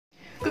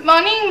Good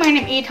morning, my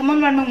name is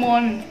Tamonwan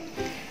Mueangmon.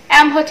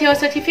 I'm Hotel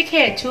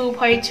Certificate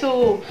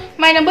 2.2.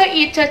 My number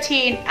is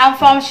 13. I'm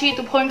from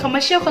Hotel2.2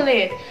 Commercial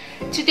College.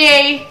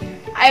 Today,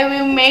 I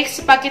will make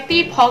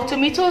spaghetti pork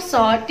tomato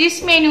sauce.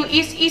 This menu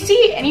is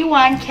easy.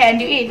 Anyone can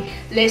do it.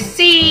 Let's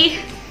see.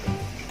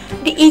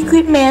 The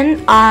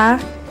equipment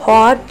are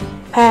pot,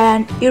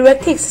 pan,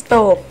 electric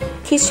stove,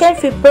 kitchen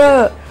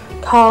flipper,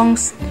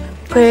 tongs,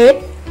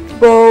 plate,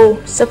 bowl,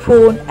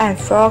 spoon, and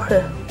fork.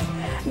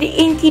 The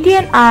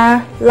ingredients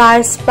are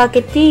light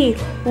spaghetti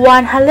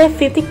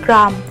 150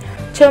 gram,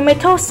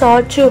 tomato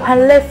sauce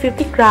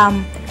 250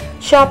 gram,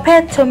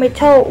 chopped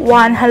tomato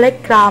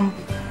 100 gram,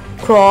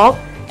 clove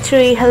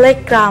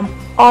 300 gram,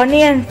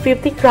 onion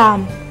 50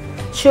 gram,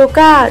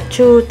 sugar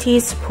 2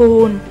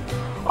 teaspoons,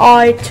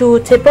 oil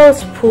 2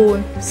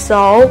 tablespoons,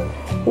 salt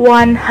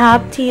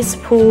 1/2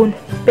 teaspoon,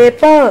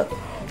 pepper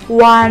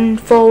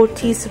 1/4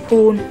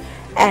 teaspoon,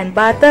 and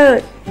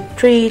butter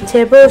 3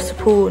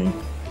 tablespoons.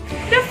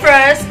 The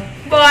first,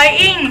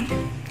 boiling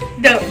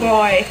the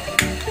boil.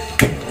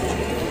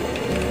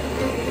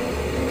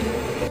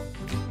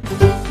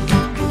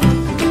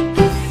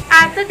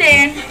 After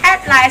then,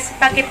 add light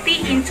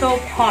spaghetti into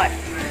pot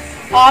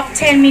of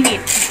 10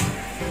 minutes.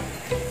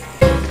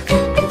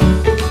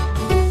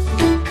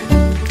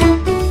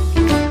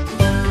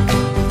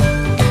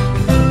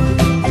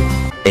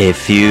 A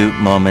few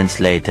moments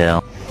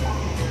later.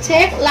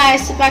 Take light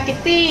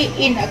spaghetti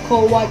in a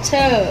cold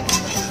water.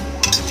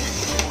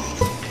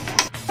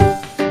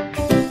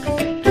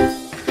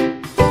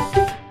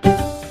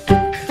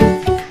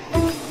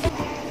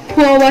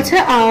 Pour water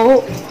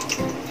out.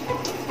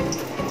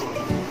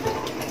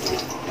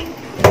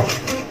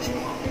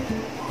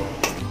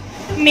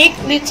 Mix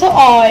little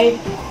oil.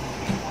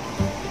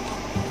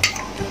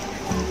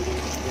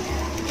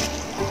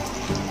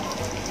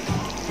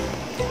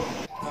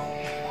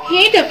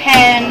 Heat the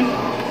pan.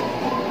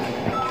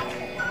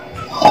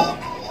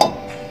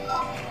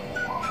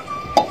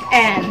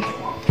 And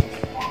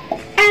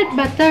add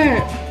butter.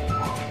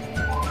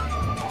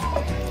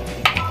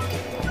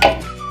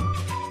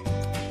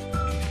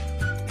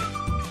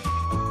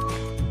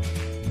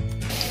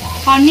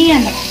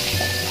 Onion.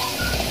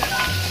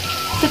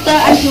 Stir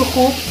until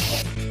cooked.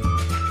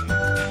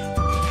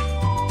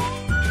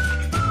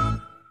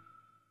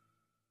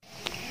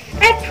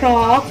 Add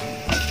pork.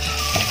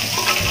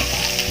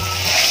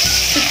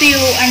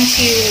 Stew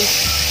until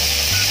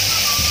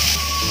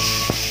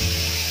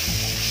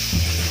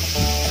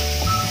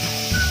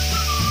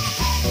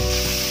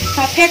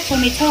chopped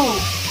tomato.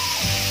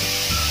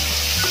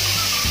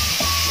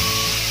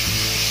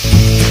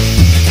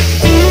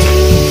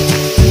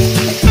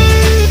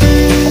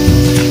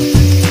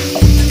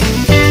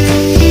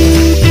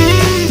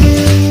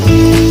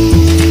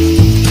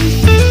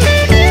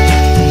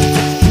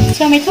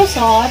 Tomato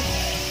sauce,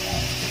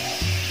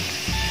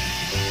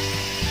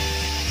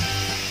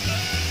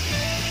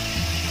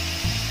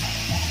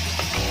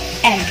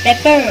 and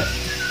pepper.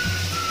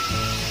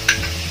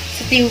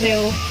 Stir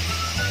well.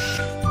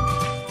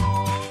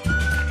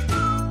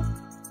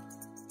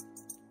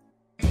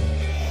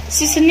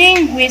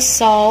 Seasoning with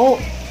salt,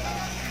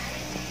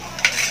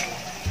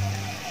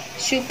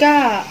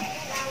 sugar.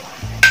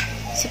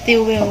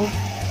 Stir well.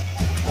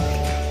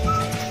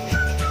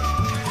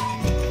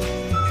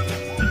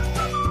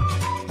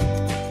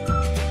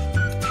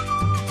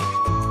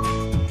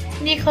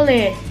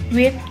 Decorate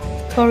with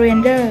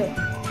coriander.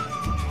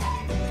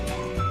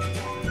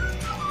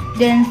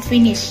 Then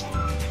finish.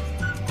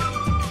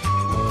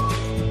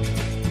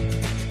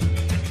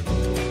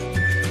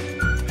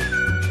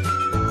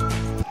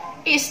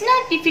 It's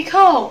not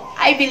difficult.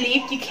 I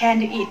believe you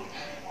can do it.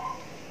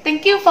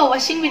 Thank you for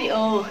watching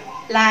video.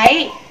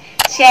 Like,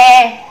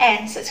 share,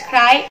 and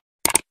subscribe.